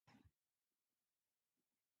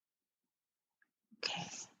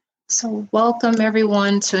So, welcome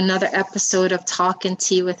everyone to another episode of Talk and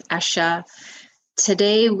Tea with Esha.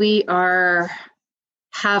 Today, we are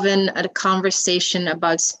having a conversation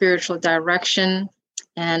about spiritual direction,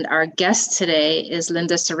 and our guest today is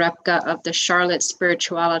Linda Sarepka of the Charlotte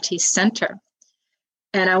Spirituality Center.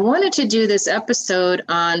 And I wanted to do this episode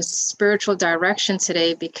on spiritual direction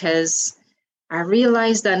today because I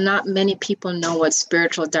realized that not many people know what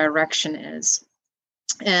spiritual direction is.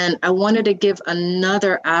 And I wanted to give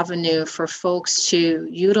another avenue for folks to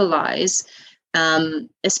utilize,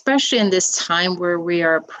 especially in this time where we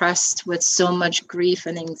are oppressed with so much grief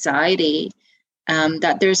and anxiety,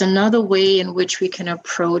 that there's another way in which we can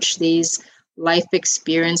approach these life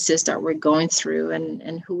experiences that we're going through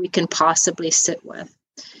and who we can possibly sit with.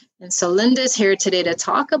 And so Linda is here today to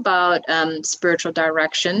talk about spiritual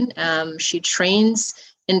direction. She trains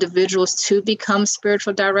individuals to become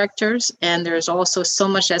spiritual directors. And there's also so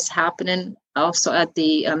much that's happening also at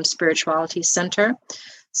the Spirituality Center.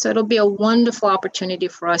 So it'll be a wonderful opportunity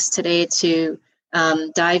for us today to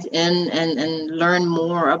dive in and learn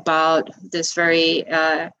more about this very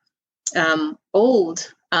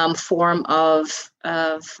old form of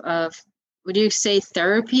would you say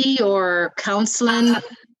therapy or counseling?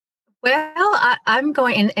 Well, I'm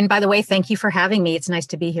going, and by the way, thank you for having me. It's nice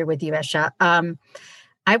to be here with you, Esha.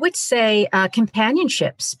 I would say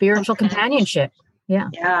companionship, spiritual companionship. Yeah.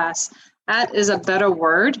 Yes, that is a better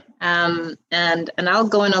word. And I'll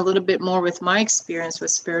go in a little bit more with my experience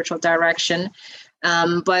with spiritual direction.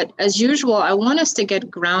 But as usual, I want us to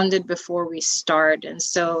get grounded before we start. And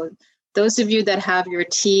so those of you that have your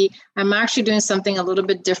tea, I'm actually doing something a little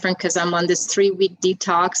bit different because I'm on this 3-week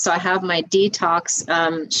detox. So I have my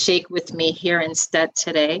detox shake with me here instead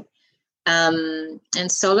today. And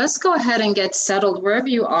so let's go ahead and get settled wherever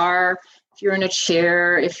you are. If you're in a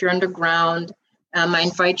chair, if you're underground, I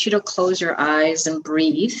invite you to close your eyes and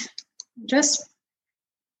breathe. Just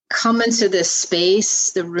come into this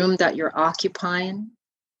space, the room that you're occupying.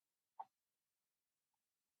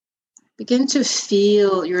 Begin to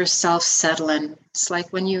feel yourself settling. It's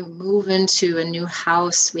like when you move into a new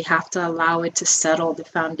house, we have to allow it to settle, the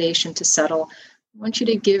foundation to settle. I want you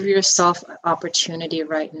to give yourself an opportunity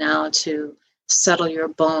right now to settle your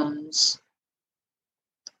bones,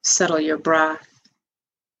 settle your breath,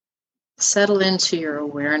 settle into your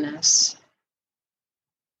awareness.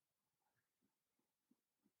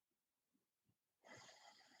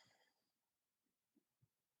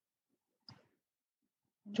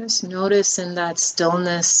 Just notice in that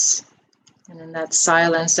stillness and in that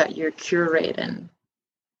silence that you're curating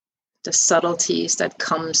the subtleties that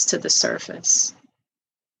comes to the surface.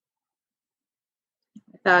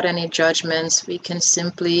 Without any judgments, we can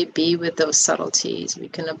simply be with those subtleties. We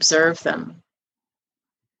can observe them.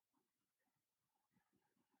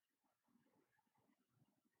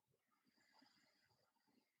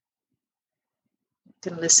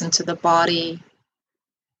 You can listen to the body,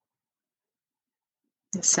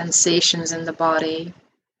 the sensations in the body.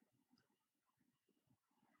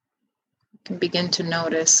 You can begin to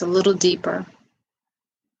notice a little deeper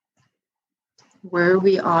where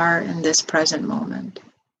we are in this present moment.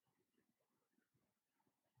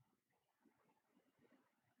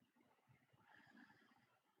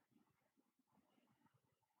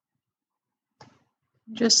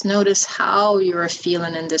 Just notice how you are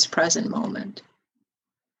feeling in this present moment.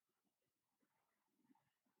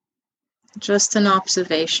 Just an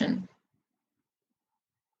observation.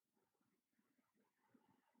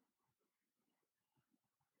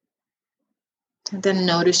 And then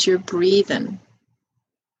notice your breathing.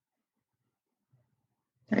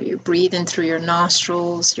 Are you breathing through your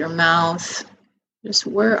nostrils, your mouth? Just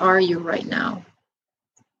where are you right now?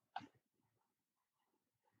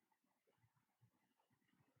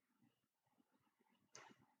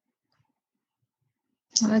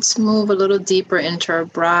 Let's move a little deeper into our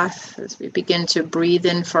breath as we begin to breathe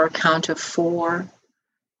in for a count of 4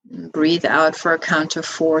 and breathe out for a count of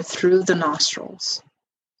 4 through the nostrils.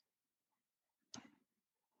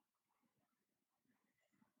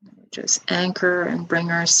 Just anchor and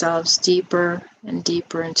bring ourselves deeper and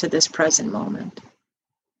deeper into this present moment.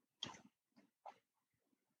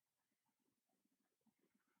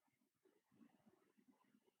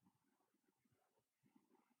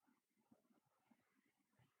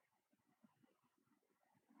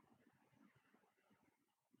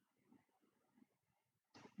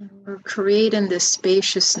 We're creating this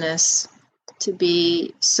spaciousness to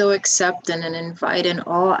be so accepting and inviting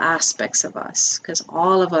all aspects of us, because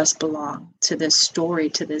all of us belong to this story,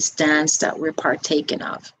 to this dance that we're partaking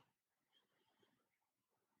of.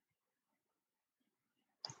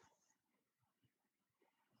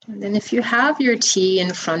 And then if you have your tea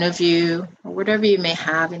in front of you, or whatever you may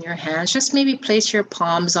have in your hands, just maybe place your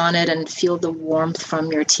palms on it and feel the warmth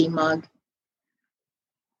from your tea mug.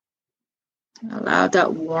 Allow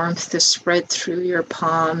that warmth to spread through your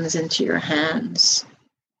palms into your hands.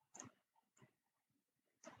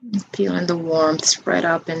 Feeling the warmth spread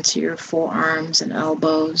up into your forearms and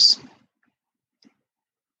elbows,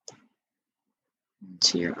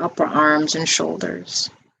 to your upper arms and shoulders.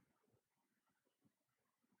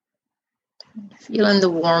 Feeling the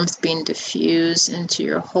warmth being diffused into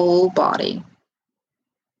your whole body.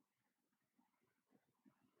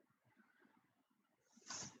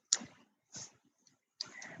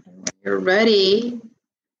 When you're ready,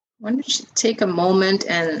 why don't you take a moment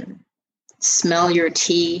and smell your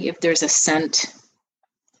tea if there's a scent.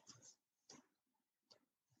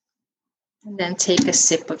 And then take a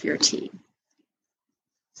sip of your tea.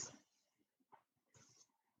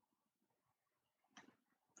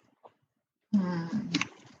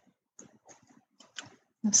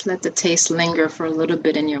 Let's let the taste linger for a little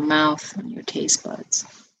bit in your mouth and your taste buds.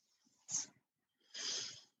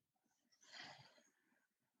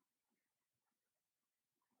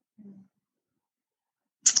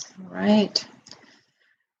 All right.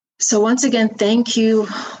 So once again, thank you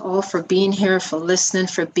all for being here, for listening,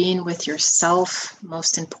 for being with yourself,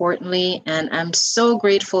 most importantly. And I'm so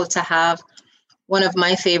grateful to have one of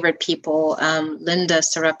my favorite people, Linda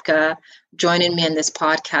Sarepka, joining me in this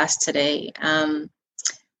podcast today.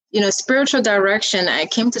 Spiritual direction, I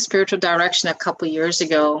came to spiritual direction a couple years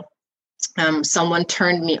ago. Someone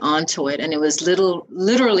turned me on to it, and it was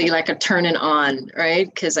literally like a turning on, right?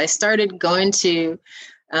 Because I started going to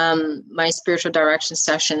my spiritual direction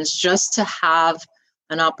sessions just to have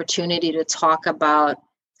an opportunity to talk about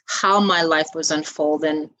how my life was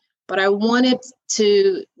unfolding. But I wanted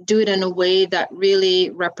to do it in a way that really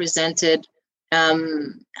represented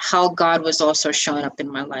how God was also showing up in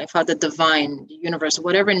my life, how the divine, the universe,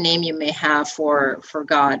 whatever name you may have for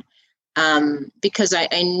God. Because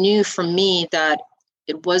I knew for me that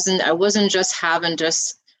I wasn't just having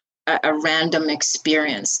a random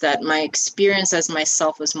experience, that my experience as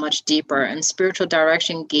myself was much deeper, and spiritual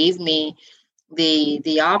direction gave me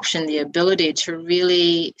the option, the ability to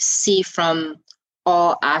really see from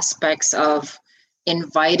all aspects of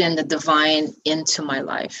inviting the divine into my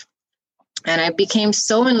life. And I became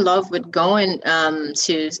so in love with going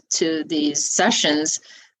to these sessions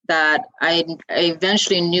that I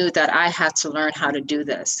eventually knew that I had to learn how to do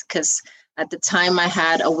this, because at the time I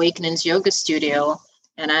had Awakenings Yoga Studio,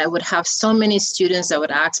 and I would have so many students that would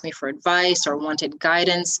ask me for advice or wanted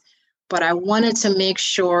guidance, but I wanted to make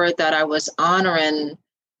sure that I was honoring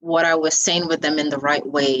what I was saying with them in the right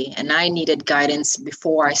way. And I needed guidance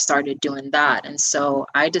before I started doing that. And so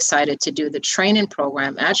I decided to do the training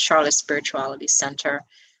program at Charlotte Spirituality Center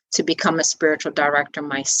to become a spiritual director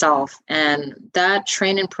myself. And that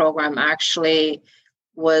training program actually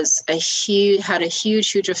had a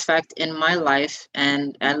huge effect in my life.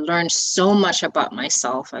 And I learned so much about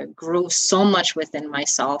myself. I grew so much within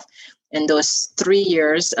myself in those 3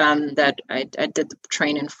 years that I did the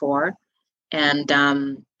training for. And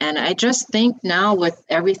I just think now, with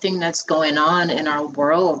everything that's going on in our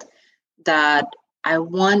world, that I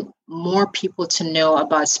want more people to know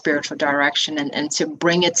about spiritual direction and to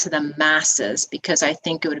bring it to the masses, because I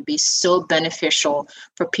think it would be so beneficial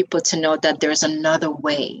for people to know that there's another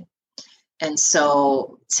way. And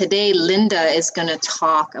so today, Linda is going to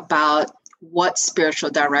talk about what spiritual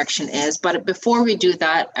direction is. But before we do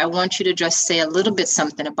that, I want you to just say a little bit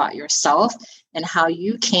something about yourself and how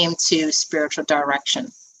you came to spiritual direction.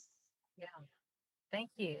 Yeah, thank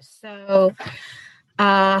you. So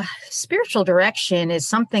spiritual direction is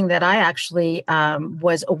something that I actually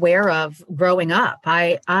was aware of growing up.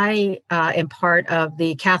 I am part of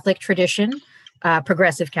the Catholic tradition,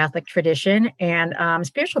 progressive Catholic tradition, and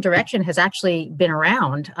spiritual direction has actually been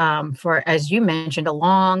around for, as you mentioned, a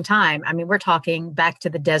long time. I mean, we're talking back to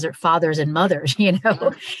the Desert Fathers and Mothers,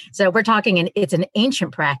 So we're talking, it's an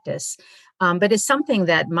ancient practice, but it's something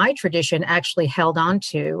that my tradition actually held on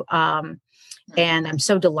to. And I'm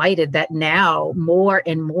so delighted that now more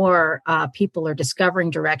and more people are discovering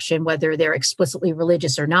direction, whether they're explicitly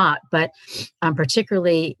religious or not. But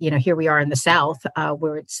particularly, here we are in the South,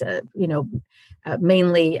 where it's,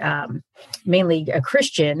 mainly a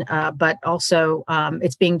Christian, but also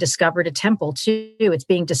it's being discovered a temple too. It's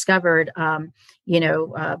being discovered,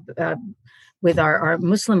 with our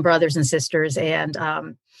Muslim brothers and sisters, and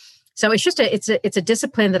so it's just it's a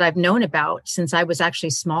discipline that I've known about since I was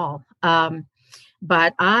actually small.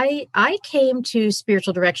 But I came to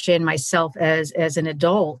spiritual direction myself as an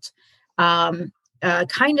adult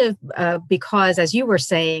because, as you were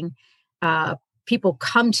saying, people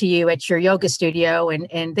come to you at your yoga studio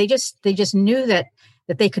and they just knew that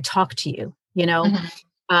they could talk to you,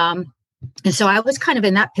 Mm-hmm. And so I was kind of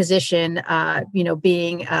in that position,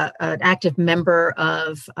 being an active member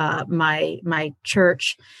of my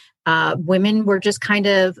church. Women were just kind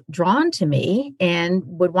of drawn to me and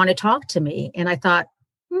would want to talk to me. And I thought,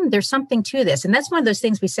 there's something to this. And that's one of those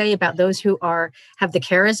things we say about those who have the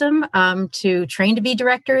charism to train to be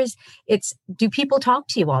directors. It's, do people talk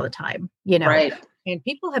to you all the time? Right. And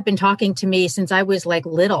people have been talking to me since I was like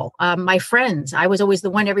little. My friends, I was always the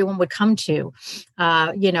one everyone would come to,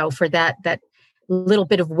 for that little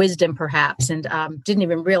bit of wisdom, perhaps, and didn't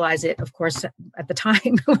even realize it, of course, at the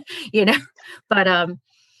time,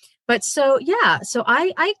 But so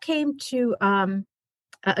I came to.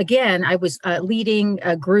 Again, I was leading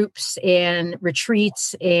groups and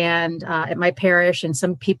retreats and at my parish, and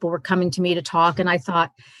some people were coming to me to talk. And I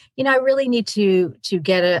thought, I really need to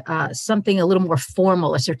get something a little more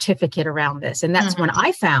formal, a certificate around this. And that's when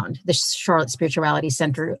I found the Charlotte Spirituality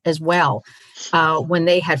Center as well, when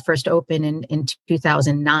they had first opened in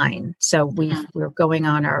 2009. So we're going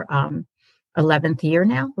on our 11th year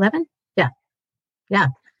now. 11? Yeah,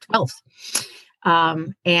 12th.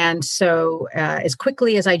 And so as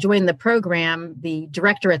quickly as I joined the program, the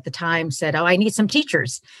director at the time said, "Oh, I need some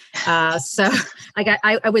teachers." So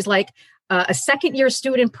I was like a second year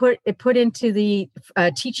student put into the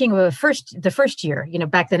teaching of the first year.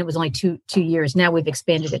 Back then it was only two years. Now we've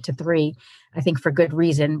expanded it to 3. I think for good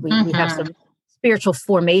reason. We have some spiritual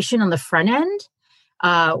formation on the front end.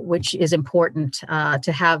 Which is important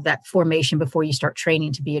to have that formation before you start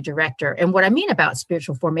training to be a director. And what I mean about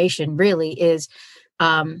spiritual formation really is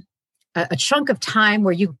a chunk of time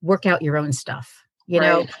where you work out your own stuff,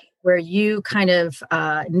 where you kind of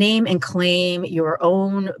name and claim your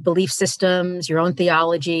own belief systems, your own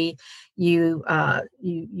theology. You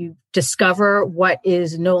discover what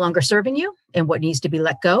is no longer serving you and what needs to be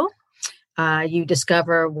let go. You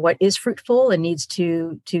discover what is fruitful and needs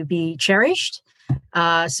to be cherished.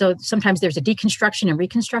 So sometimes there's a deconstruction and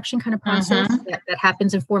reconstruction kind of process that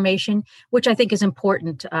happens in formation, which I think is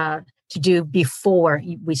important to do before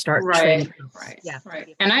we start training. Right. Yeah.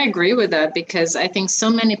 Right. And I agree with that, because I think so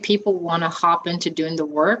many people want to hop into doing the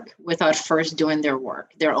work without first doing their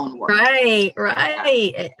own work. Right.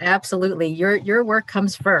 Yeah. Absolutely. Your work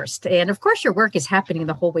comes first. And of course, your work is happening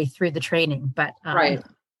the whole way through the training. But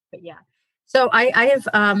yeah. So I have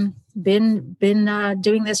been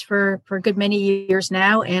doing this for a good many years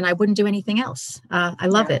now, and I wouldn't do anything else. I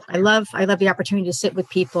love it. I love the opportunity to sit with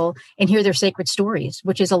people and hear their sacred stories,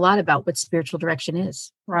 which is a lot about what spiritual direction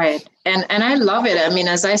is. Right, and I love it. I mean,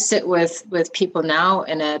 as I sit with people now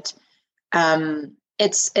in it,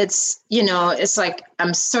 it's it's like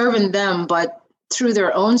I'm serving them, but through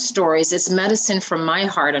their own stories, it's medicine for my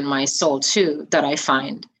heart and my soul too that I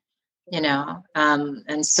find,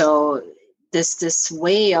 and so. This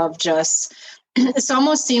way of just, it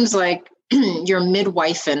almost seems like you're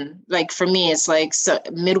midwifing. Like for me, it's like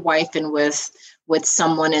midwifing with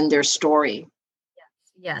someone in their story.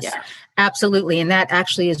 Yes, yeah. Absolutely. And that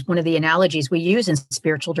actually is one of the analogies we use in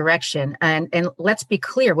spiritual direction. And let's be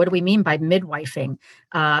clear, what do we mean by midwifing?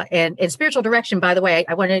 And in spiritual direction, by the way,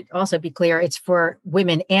 I want to also be clear, it's for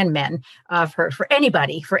women and men, for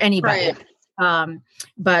anybody. Right.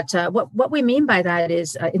 But what we mean by that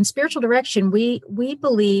is in spiritual direction, we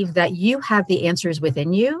believe that you have the answers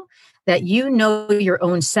within you, that you know your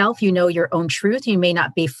own self, you know your own truth. You may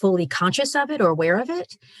not be fully conscious of it or aware of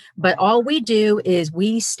it, but all we do is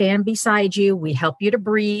we stand beside you. We help you to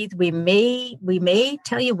breathe. We may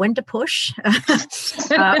tell you when to push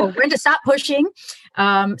or when to stop pushing.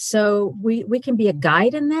 So we can be a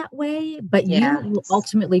guide in that way, but you will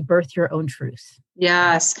ultimately birth your own truth.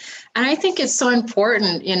 Yes. And I think it's so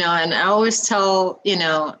important, and I always tell,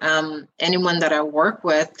 anyone that I work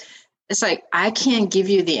with, it's like, I can't give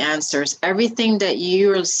you the answers. Everything that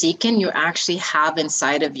you're seeking, you actually have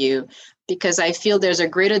inside of you, because I feel there's a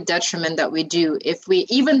greater detriment that we do if we,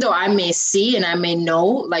 even though I may see and I may know,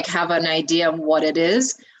 like have an idea of what it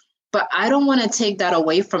is, but I don't want to take that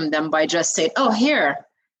away from them by just saying, "Oh, here."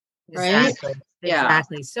 Exactly. Right? Yeah.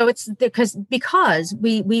 Exactly. So it's because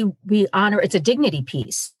we honor, it's a dignity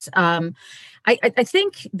piece. I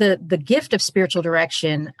think the gift of spiritual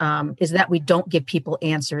direction is that we don't give people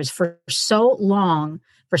answers. For so long,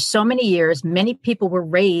 for so many years, many people were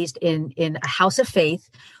raised in a house of faith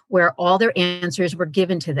where all their answers were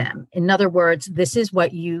given to them. In other words, this is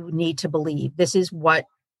what you need to believe. This is what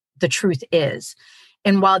the truth is.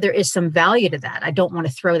 And while there is some value to that, I don't want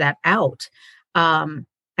to throw that out.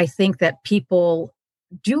 I think that people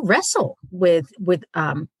do wrestle with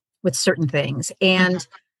certain things.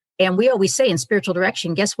 And we always say in spiritual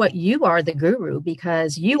direction, guess what? You are the guru,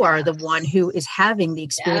 because you are the one who is having the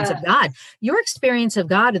experience of God. Your experience of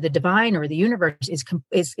God or the divine or the universe is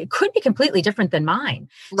it could be completely different than mine.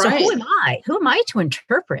 Right. So who am I? Who am I to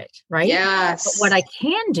interpret? Right. Yes. But what I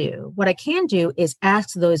can do is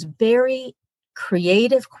ask those very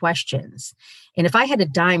creative questions. And if I had a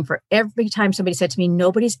dime for every time somebody said to me,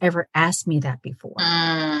 nobody's ever asked me that before.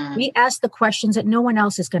 We ask the questions that no one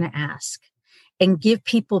else is going to ask, and give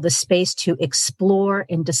people the space to explore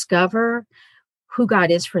and discover who God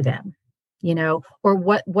is for them, or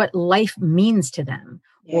what life means to them,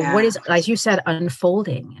 or what is, as you said,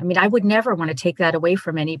 unfolding. I mean, I would never want to take that away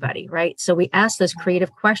from anybody, right? So we ask those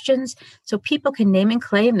creative questions so people can name and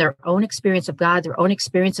claim their own experience of God, their own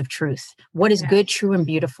experience of truth. What is good, true, and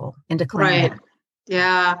beautiful, and to claim that.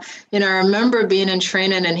 Yeah. I remember being in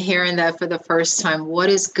training and hearing that for the first time. What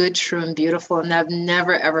is good, true, and beautiful? And I've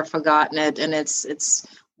never, ever forgotten it. And it's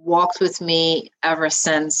walked with me ever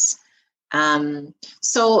since.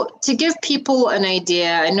 So to give people an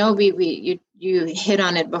idea, I know you hit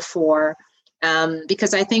on it before,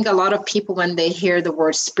 because I think a lot of people, when they hear the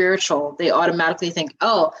word spiritual, they automatically think,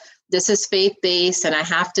 oh, this is faith-based and I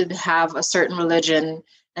have to have a certain religion.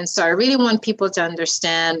 And so I really want people to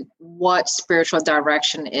understand what spiritual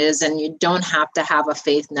direction is, and you don't have to have a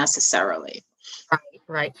faith necessarily.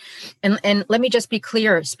 Right. And let me just be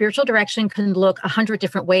clear. Spiritual direction can look 100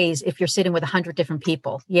 different ways if you're sitting with 100 different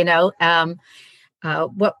people,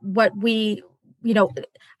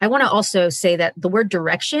 I want to also say that the word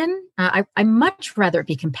direction, I much rather it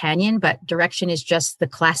be companion, but direction is just the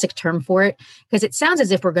classic term for it, because it sounds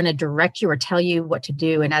as if we're going to direct you or tell you what to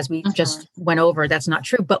do. And as we just went over, that's not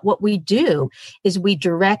true. But what we do is we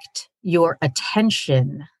direct your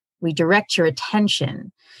attention. We direct your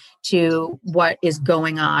attention to what is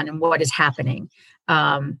going on and what is happening.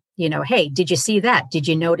 Hey, did you see that? Did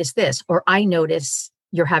you notice this? Or I notice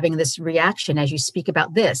you're having this reaction as you speak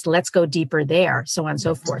about this. Let's go deeper there, so on and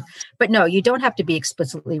so forth. But no, you don't have to be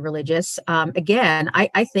explicitly religious. Again,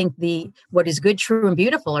 I think what is good, true, and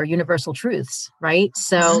beautiful are universal truths, right?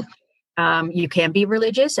 So you can be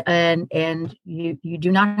religious, and you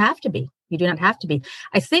do not have to be. You do not have to be.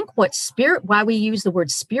 I think why we use the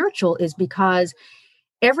word spiritual is because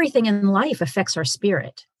everything in life affects our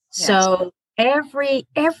spirit. Yes. So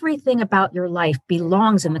everything about your life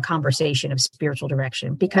belongs in the conversation of spiritual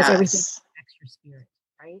direction, because everything affects your spirit,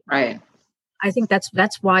 right? Right. I think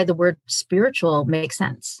that's why the word spiritual makes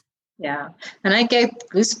sense. Yeah. And I get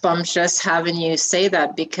goosebumps just having you say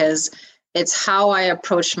that, because it's how I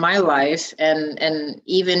approach my life. And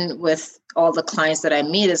even with all the clients that I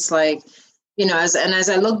meet, it's like, as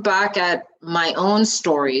I look back at my own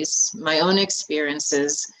stories, my own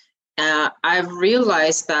experiences, I've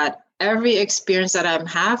realized that every experience that I'm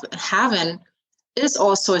having is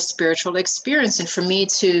also a spiritual experience. And for me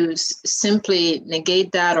to simply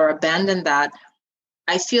negate that or abandon that,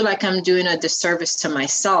 I feel like I'm doing a disservice to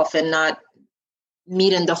myself and not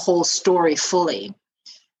meeting the whole story fully.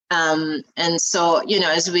 And so,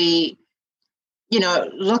 as we,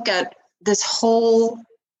 look at this whole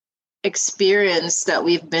experience that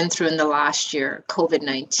we've been through in the last year,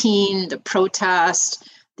 COVID-19, the protest,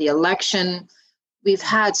 the election, we've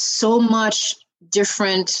had so much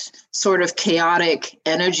different sort of chaotic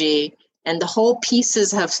energy, and the whole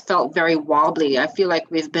pieces have felt very wobbly. I feel like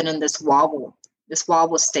we've been in this wobble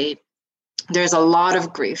state. There's a lot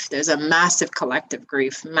of grief. There's a massive collective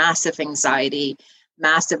grief, massive anxiety,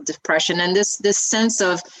 massive depression. And this sense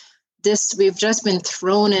of this, we've just been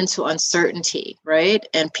thrown into uncertainty, right?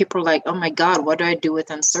 And people are like, oh my God, what do I do with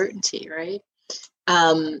uncertainty, right?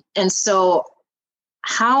 And so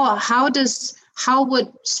how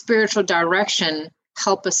would spiritual direction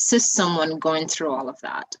help assist someone going through all of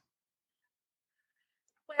that?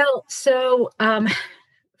 Well, so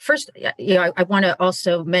first, I want to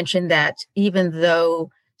also mention that even though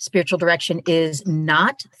spiritual direction is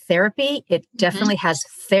not therapy, it definitely has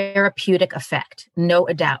therapeutic effect. No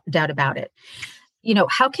doubt about it.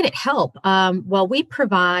 How can it help? Well, we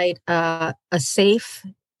provide a safe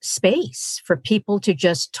space for people to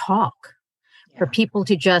just talk, for people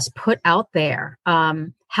to just put out there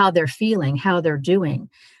how they're feeling, how they're doing.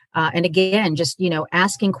 And again, just,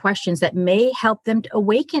 asking questions that may help them to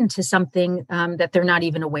awaken to something that they're not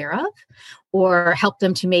even aware of, or help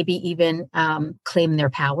them to maybe even claim their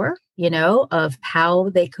power, of how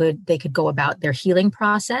they could go about their healing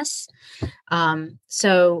process.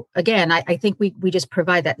 So again, I think we just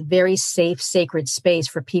provide that very safe, sacred space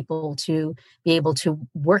for people to be able to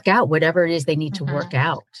work out whatever it is they need to work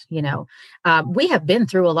out. We have been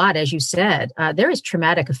through a lot, as you said. There is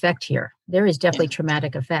traumatic effect here. There is definitely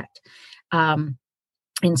traumatic effect. And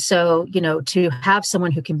so, to have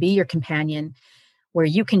someone who can be your companion, where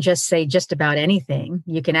you can just say just about anything,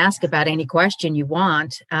 you can ask about any question you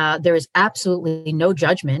want. There is absolutely no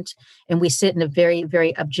judgment. And we sit in a very,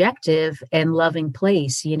 very objective and loving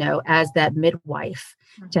place, as that midwife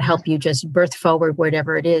to help you just birth forward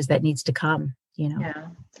whatever it is that needs to come, Yeah.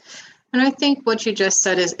 And I think what you just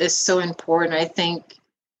said is so important. I think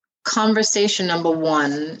conversation number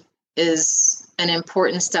one is an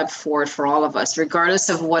important step forward for all of us, regardless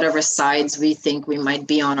of whatever sides we think we might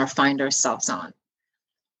be on or find ourselves on.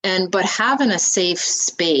 But having a safe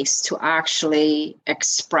space to actually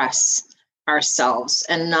express ourselves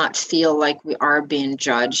and not feel like we are being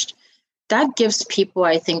judged, that gives people,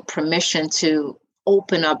 I think, permission to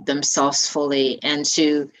open up themselves fully and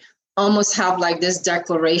to almost have like this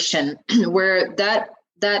declaration where that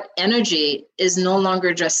energy is no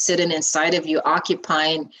longer just sitting inside of you,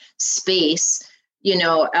 occupying space,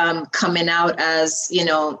 coming out as,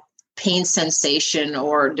 pain sensation,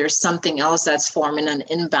 or there's something else that's forming an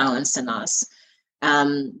imbalance in us.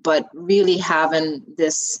 But really having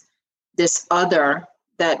this other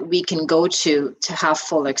that we can go to have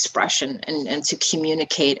full expression and to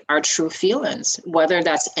communicate our true feelings, whether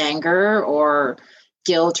that's anger or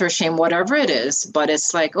guilt or shame, whatever it is. But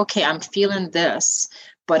it's like, okay, I'm feeling this,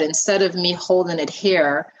 but instead of me holding it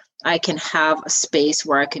here, I can have a space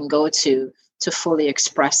where I can go to fully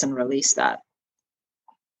express and release that.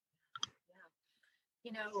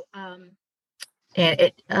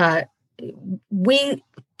 We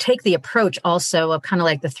take the approach also of kind of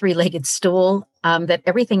like the three-legged stool, that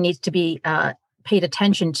everything needs to be paid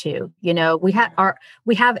attention to. We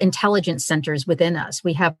have intelligence centers within us.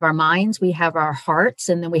 We have our minds, we have our hearts,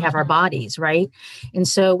 and then we have our bodies, right? And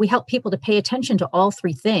so we help people to pay attention to all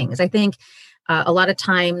three things. I think a lot of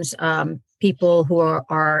times people who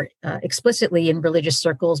are explicitly in religious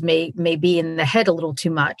circles may be in the head a little too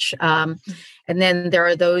much. And then there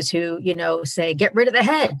are those who, say, get rid of the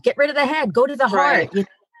head, go to the heart. Right.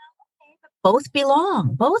 Both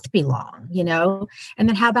belong, and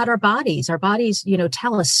then how about our bodies? Our bodies,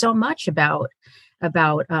 tell us so much about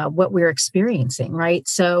what we're experiencing, right?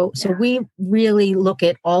 So we really look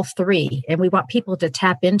at all three, and we want people to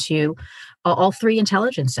tap into all three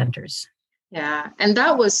intelligence centers. Yeah. And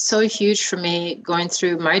that was so huge for me going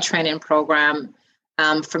through my training program,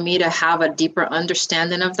 for me to have a deeper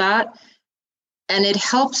understanding of that. And it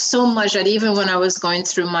helped so much that even when I was going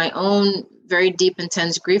through my own very deep,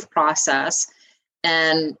 intense grief process,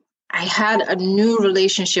 and I had a new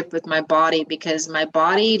relationship with my body, because my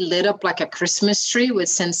body lit up like a Christmas tree with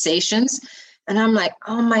sensations. And I'm like,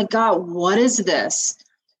 oh my God, what is this?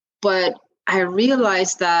 But I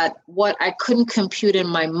realized that what I couldn't compute in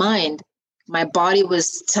my mind, my body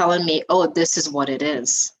was telling me, oh, this is what it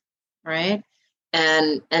is, right?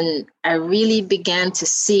 And I really began to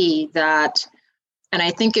see that, and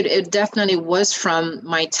I think it definitely was from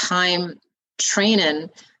my time training,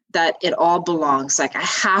 that it all belongs. Like I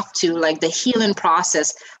have to, like the healing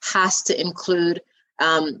process has to include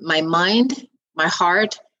my mind, my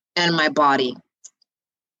heart, and my body.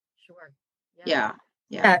 Sure. Yeah.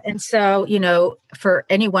 And so, for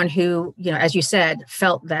anyone who, as you said,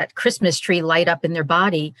 felt that Christmas tree light up in their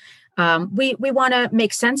body, we want to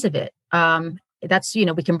make sense of it. That's,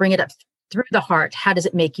 we can bring it up through the heart. How does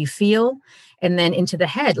it make you feel? And then into the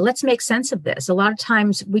head. Let's make sense of this. A lot of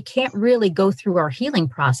times we can't really go through our healing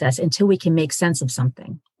process until we can make sense of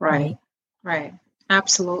something. Right.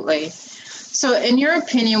 Absolutely. So in your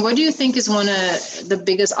opinion, what do you think is one of the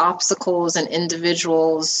biggest obstacles in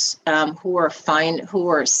individuals who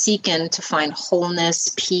are seeking to find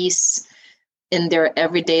wholeness, peace in their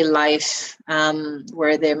everyday life,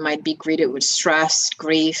 where they might be greeted with stress,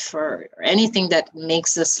 grief, or anything that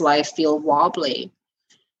makes this life feel wobbly?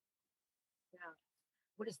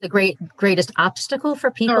 What is the greatest obstacle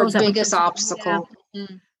for people? Or biggest obstacle? Yeah.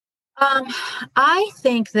 I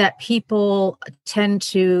think that people tend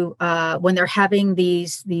to, when they're having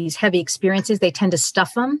these heavy experiences, they tend to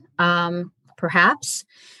stuff them, perhaps.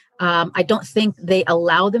 I don't think they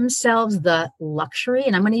allow themselves the luxury,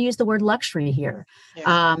 and I'm going to use the word luxury here,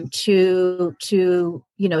 to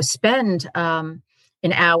spend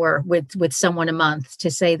an hour with someone a month to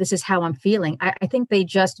say, this is how I'm feeling, I think they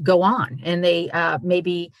just go on and they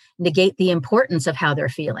maybe negate the importance of how they're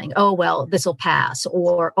feeling. Oh, well, this will pass.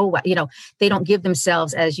 Or, oh, well, they don't give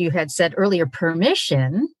themselves, as you had said earlier,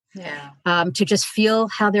 permission to just feel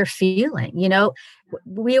how they're feeling.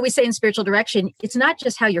 We always say in spiritual direction, it's not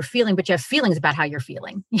just how you're feeling, but you have feelings about how you're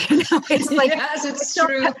feeling. It's like, yes, it's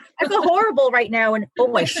true. I feel horrible right now. And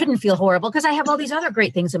I shouldn't feel horrible because I have all these other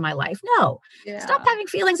great things in my life. No, stop having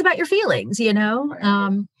feelings about your feelings,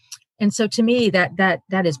 Right. And so to me,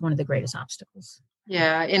 that is one of the greatest obstacles.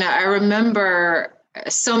 Yeah. I remember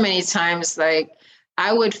so many times, like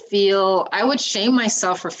I would shame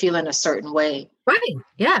myself for feeling a certain way. Right.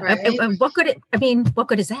 Yeah. Right? What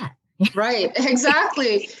good is that? Right.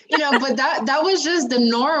 Exactly. But that was just the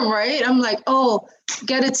norm, right? I'm like, oh,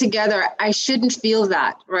 get it together. I shouldn't feel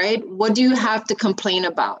that, right? What do you have to complain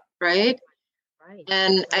about? Right. Right.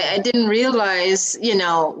 And I didn't realize,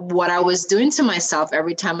 what I was doing to myself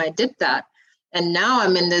every time I did that. And now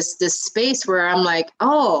I'm in this space where I'm like,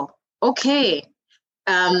 oh, okay.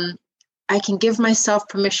 I can give myself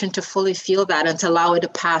permission to fully feel that and to allow it to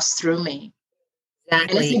pass through me.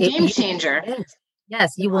 Exactly. And it's a game changer.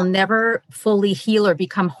 Yes, you will never fully heal or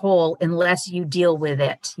become whole unless you deal with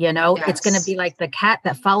it. Yes. It's going to be like the cat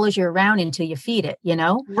that follows you around until you feed it,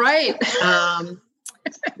 Right.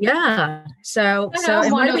 Yeah. So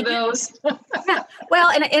one of those. Yeah. Well,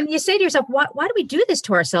 and you say to yourself, why do we do this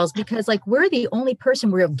to ourselves? Because we're the only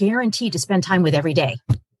person we're guaranteed to spend time with every day.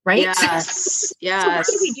 Right? Yes. Yes. So why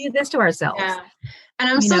do we do this to ourselves? Yeah. And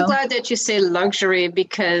I'm so glad that you say luxury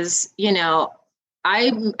because,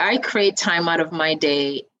 I create time out of my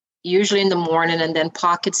day, usually in the morning and then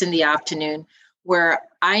pockets in the afternoon where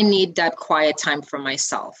I need that quiet time for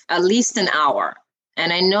myself, at least an hour.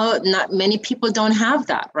 And I know not many people don't have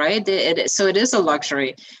that, right? So it is a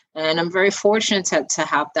luxury. And I'm very fortunate to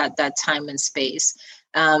have that time and space.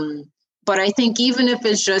 But I think even if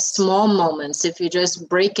it's just small moments, if you just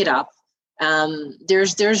break it up,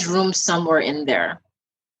 there's room somewhere in there.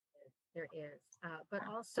 There is. But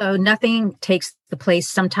also nothing takes the place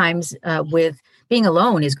sometimes with being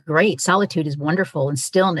alone is great. Solitude is wonderful, and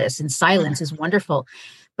stillness and silence is wonderful.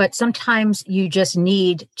 But sometimes you just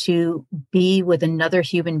need to be with another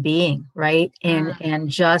human being, right? And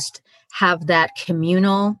just have that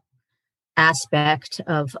communal aspect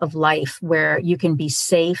of life where you can be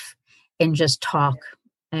safe and just talk.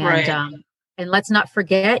 And right. And let's not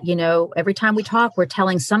forget, every time we talk, we're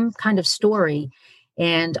telling some kind of story.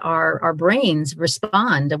 And our brains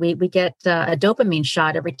respond. We get a dopamine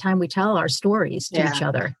shot every time we tell our stories to each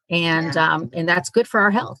other, and that's good for our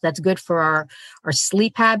health. That's good for our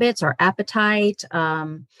sleep habits, our appetite,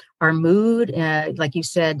 our mood. Like you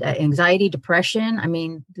said, anxiety, depression. I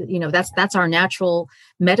mean, that's our natural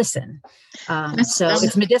medicine. So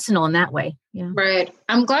it's medicinal in that way. Yeah. Right.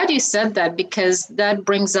 I'm glad you said that because that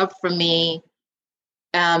brings up for me.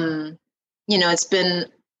 It's been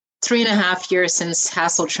 3.5 years since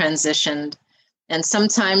Hassel transitioned. And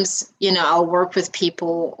sometimes, I'll work with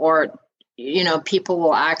people or, people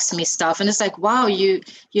will ask me stuff and it's like, wow, you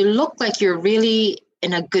look like you're really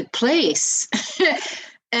in a good place.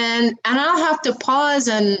 and I'll have to pause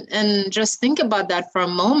and just think about that for a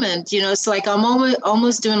moment. It's like, I'm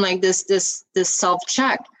almost doing like this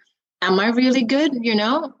self-check. Am I really good?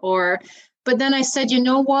 But then I said, you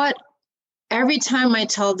know what? Every time I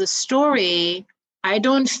tell the story, I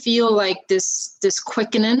don't feel like this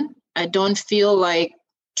quickening. I don't feel like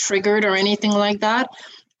triggered or anything like that.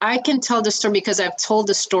 I can tell the story because I've told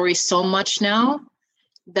the story so much now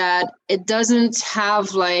that it doesn't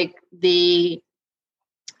have like the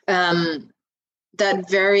that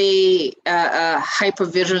very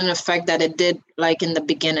hypervigilant effect that it did like in the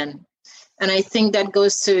beginning. And I think that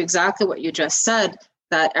goes to exactly what you just said,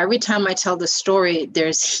 that every time I tell the story,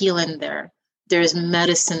 there's healing there. There's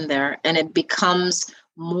medicine there, and it becomes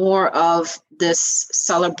more of this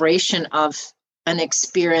celebration of an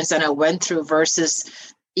experience that I went through versus,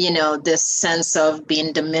 this sense of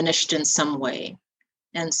being diminished in some way.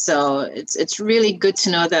 And so it's really good to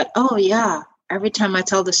know that, oh yeah, every time I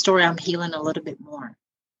tell the story, I'm healing a little bit more.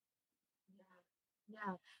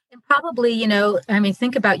 Yeah. And probably,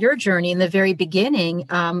 think about your journey in the very beginning.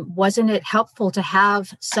 Wasn't it helpful to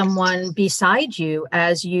have someone beside you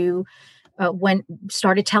as you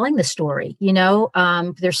started telling the story?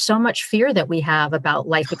 There's so much fear that we have about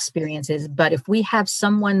life experiences, but if we have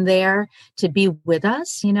someone there to be with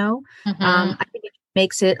us, I think it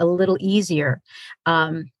makes it a little easier.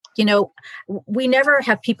 you know, we never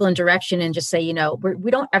have people in direction and just say,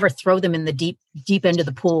 we don't ever throw them in the deep end of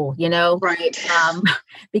the pool, Right.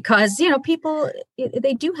 because, people,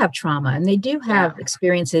 they do have trauma and they do have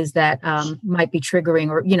experiences that might be triggering,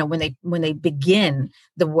 or, when they begin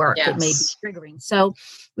the work, it may be triggering. So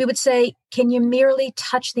we would say, can you merely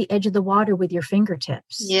touch the edge of the water with your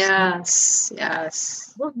fingertips? Yes.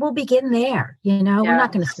 We'll begin there. We're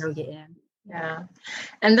not going to throw you in. Yeah.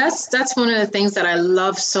 And that's one of the things that I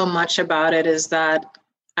love so much about it, is that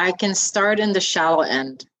I can start in the shallow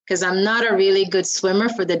end, because I'm not a really good swimmer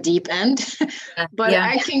for the deep end, but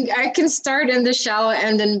I can start in the shallow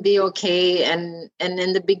end and be okay. And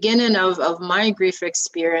in the beginning of my grief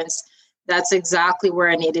experience, that's exactly where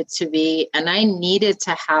I needed to be. And I needed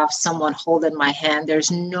to have someone holding my hand.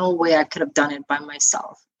 There's no way I could have done it by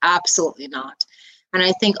myself. Absolutely not. And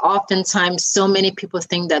I think oftentimes so many people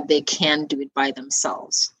think that they can do it by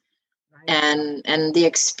themselves. Right. And the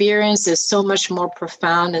experience is so much more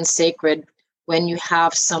profound and sacred when you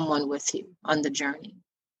have someone with you on the journey.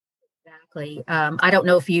 Exactly. I don't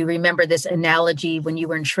know if you remember this analogy when you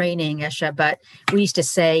were in training, Esha, but we used to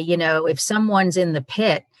say, if someone's in the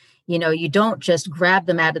pit, you don't just grab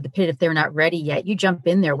them out of the pit if they're not ready yet. You jump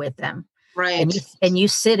in there with them. Right. And you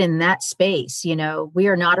sit in that space. We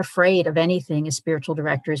are not afraid of anything as spiritual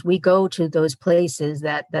directors. We go to those places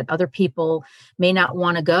that other people may not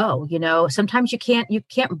want to go. Sometimes you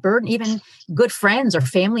can't burden even good friends or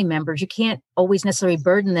family members. You can't always necessarily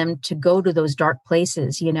burden them to go to those dark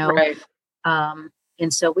places, Right.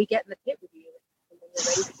 And so we get in the pit with you, and when you're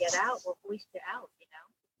ready to get out, we'll hoist you out,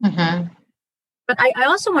 Mm-hmm. But I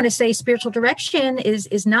also want to say spiritual direction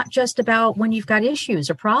is not just about when you've got issues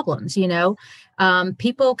or problems.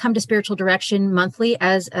 People come to spiritual direction monthly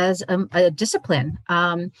as a discipline.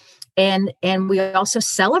 And we also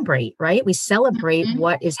celebrate, right? We celebrate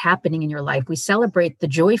what is happening in your life. We celebrate the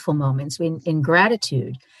joyful moments in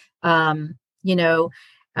gratitude. A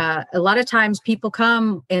lot of times people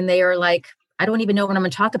come and they are like, I don't even know what I'm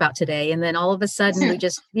going to talk about today. And then all of a sudden we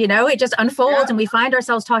just, it just unfolds and we find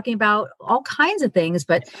ourselves talking about all kinds of things.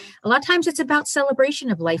 But a lot of times it's about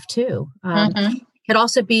celebration of life too. It could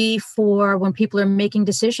also be for when people are making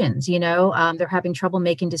decisions, they're having trouble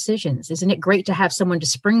making decisions. Isn't it great to have someone to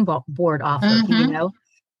springboard off of,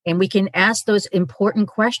 and we can ask those important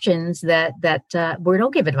questions that we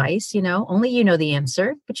don't give advice, only you know the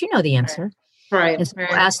answer, but you know the answer. Right. And so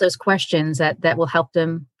we'll ask those questions that will help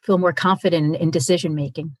them feel more confident in decision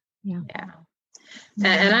making. Yeah.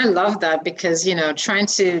 And I love that, because, trying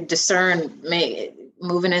to discern,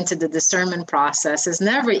 moving into the discernment process is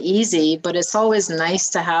never easy, but it's always nice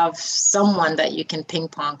to have someone that you can ping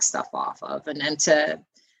pong stuff off of and to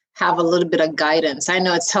have a little bit of guidance. I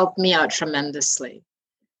know it's helped me out tremendously.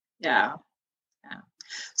 Yeah.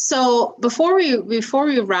 So before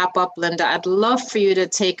we wrap up, Linda, I'd love for you to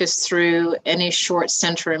take us through any short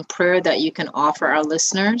centering prayer that you can offer our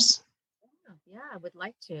listeners. Yeah, I would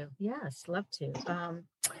like to. Yes, love to.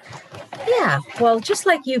 Well, just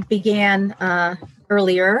like you began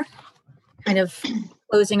earlier, kind of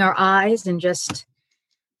closing our eyes and just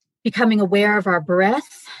becoming aware of our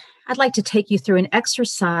breath, I'd like to take you through an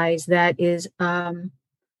exercise that is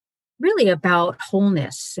really about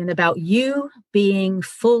wholeness and about you being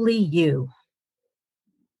fully you.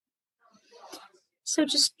 So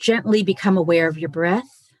just gently become aware of your breath.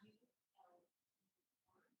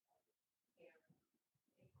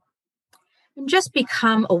 And just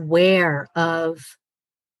become aware of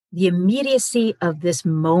the immediacy of this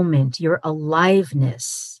moment, your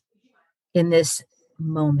aliveness in this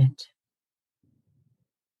moment.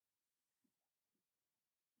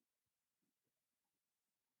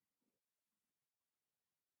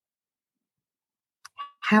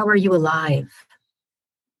 How are you alive?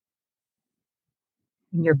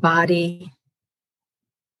 In your body,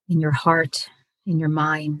 in your heart, in your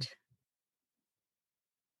mind.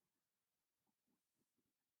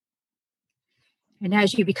 And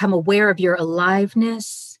as you become aware of your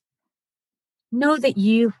aliveness, know that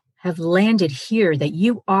you have landed here, that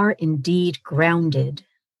you are indeed grounded.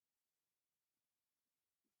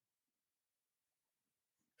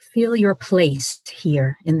 Feel your place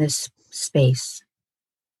here in this space.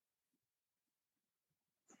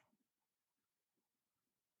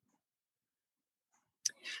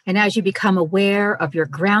 And as you become aware of your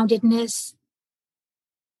groundedness,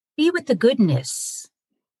 be with the goodness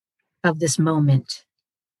of this moment.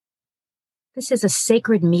 This is a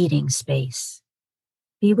sacred meeting space.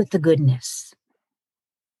 Be with the goodness.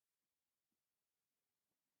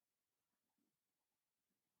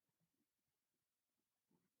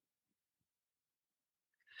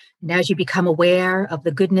 And as you become aware of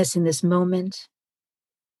the goodness in this moment,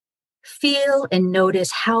 Feel and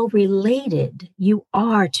notice how related you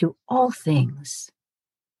are to all things,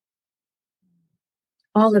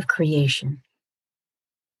 all of creation.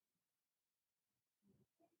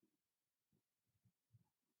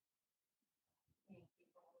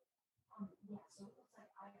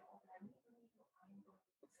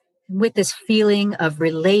 With this feeling of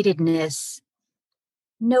relatedness,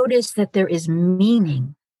 notice that there is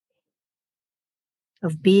meaning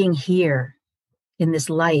of being here in this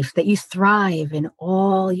life, that you thrive in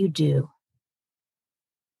all you do,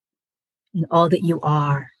 in all that you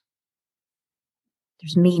are.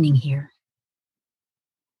 There's meaning here.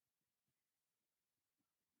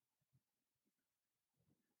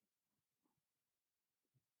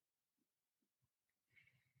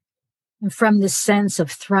 And from this sense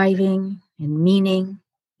of thriving and meaning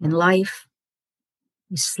in life,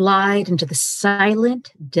 we slide into the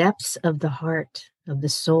silent depths of the heart, of the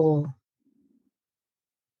soul,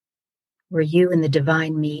 where you and the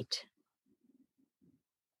divine meet.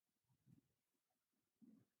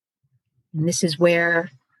 And this is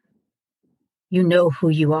where you know who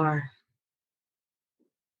you are.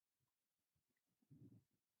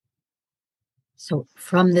 So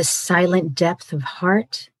from this silent depth of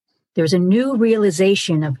heart, there's a new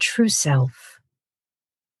realization of true self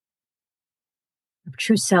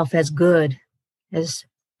as good, as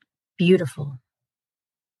beautiful.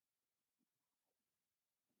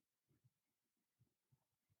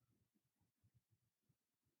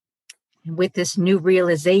 And with this new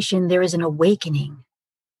realization, there is an awakening.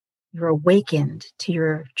 You're awakened to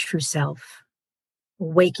your true self,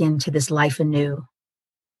 awakened to this life anew.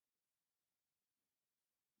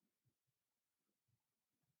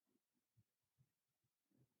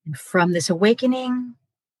 And from this awakening,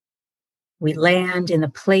 we land in a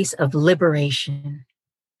place of liberation.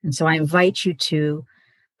 And so I invite you to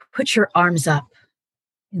put your arms up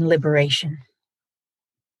in liberation.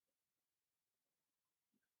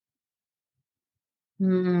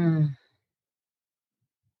 May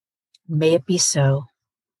it be so.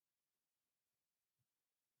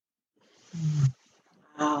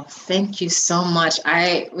 Wow, thank you so much.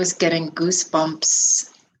 I was getting goosebumps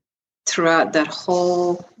throughout that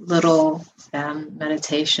whole little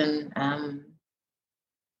meditation.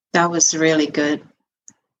 That was really good.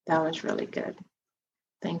 That was really good.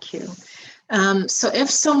 Thank you. So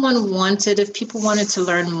if people wanted to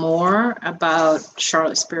learn more about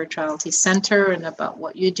Charlotte Spirituality Center and about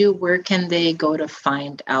what you do, where can they go to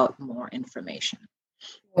find out more information?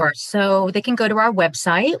 Sure. So they can go to our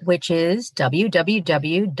website, which is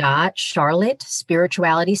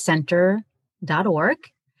www.charlottespiritualitycenter.org.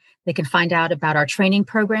 They can find out about our training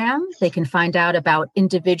program. They can find out about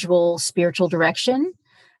individual spiritual direction,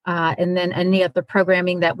 and then any of the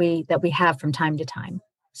programming that we have from time to time.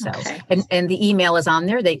 So, okay. and the email is on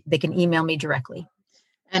there. They can email me directly.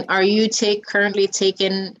 And are you currently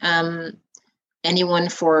taking anyone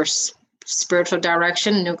for spiritual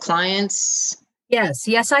direction, new clients?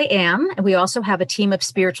 Yes, I am. And we also have a team of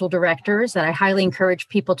spiritual directors that I highly encourage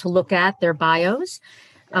people to look at their bios,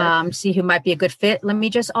 see who might be a good fit. Let me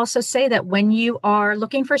just also say that when you are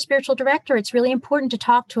looking for a spiritual director, it's really important to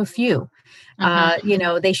talk to a few.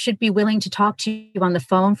 They should be willing to talk to you on the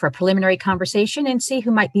phone for a preliminary conversation and see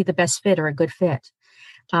who might be the best fit or a good fit.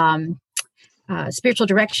 Spiritual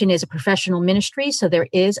direction is a professional ministry, so there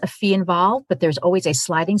is a fee involved, but there's always a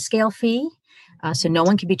sliding scale fee. So no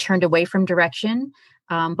one can be turned away from direction.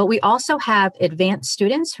 But we also have advanced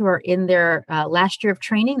students who are in their last year of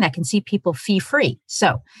training that can see people fee-free.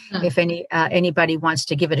 So if anybody wants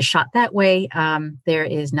to give it a shot that way, there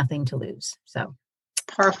is nothing to lose. So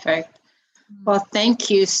perfect. Well, thank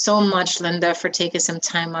you so much, Linda, for taking some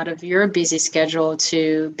time out of your busy schedule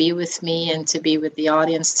to be with me and to be with the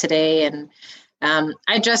audience today. And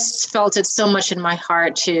I just felt it so much in my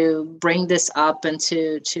heart to bring this up and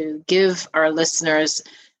to give our listeners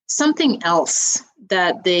something else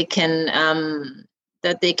that they can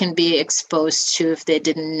be exposed to if they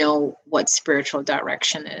didn't know what spiritual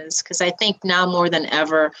direction is. Because I think now more than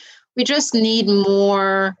ever, we just need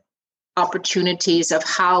more opportunities of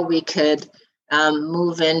how we could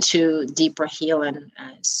move into deeper healing.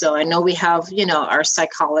 So I know we have, our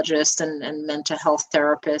psychologists and mental health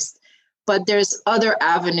therapists, but there's other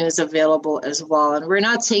avenues available as well. And we're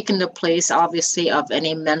not taking the place, obviously, of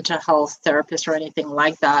any mental health therapist or anything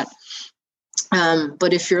like that.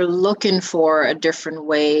 But if you're looking for a different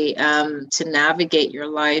way to navigate your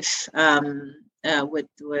life with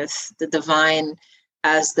the divine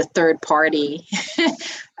as the third party,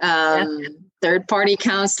 third party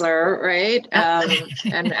counselor, right?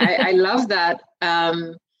 And I love that.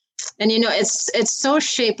 And it's so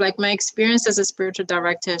shaped, like my experience as a spiritual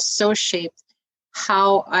director is so shaped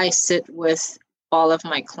how I sit with all of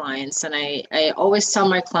my clients. And I always tell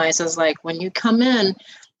my clients, I was like, when you come in,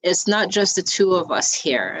 it's not just the two of us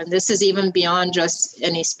here. And this is even beyond just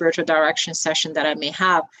any spiritual direction session that I may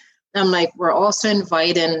have. I'm like, we're also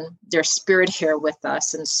inviting their spirit here with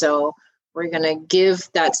us. And so we're going to give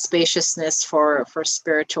that spaciousness for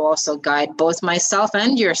spirit to also guide both myself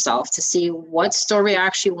and yourself to see what story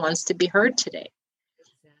actually wants to be heard today.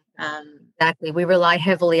 Exactly. We rely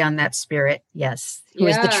heavily on that spirit. Yes. Who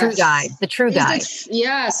is the true guide, the true guide.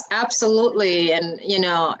 Yes, absolutely. And,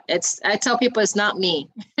 I tell people it's not me.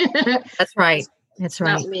 That's right. That's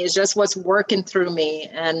right. Not me. It's just what's working through me.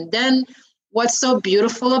 And then what's so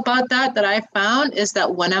beautiful about that I found is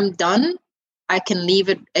that when I'm done, I can leave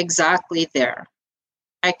it exactly there.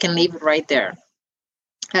 I can leave it right there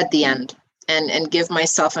at the end and give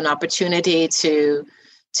myself an opportunity to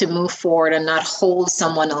move forward and not hold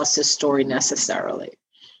someone else's story necessarily.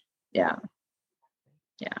 Yeah.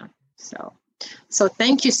 So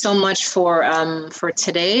thank you so much for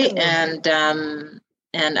today. And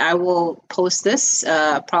I will post this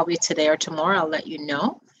probably today or tomorrow. I'll let you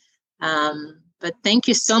know. But thank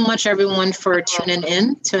you so much, everyone, for tuning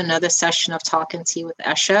in to another session of Talking Tea with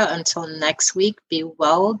Esha. Until next week, be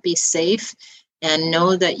well, be safe, and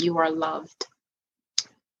know that you are loved.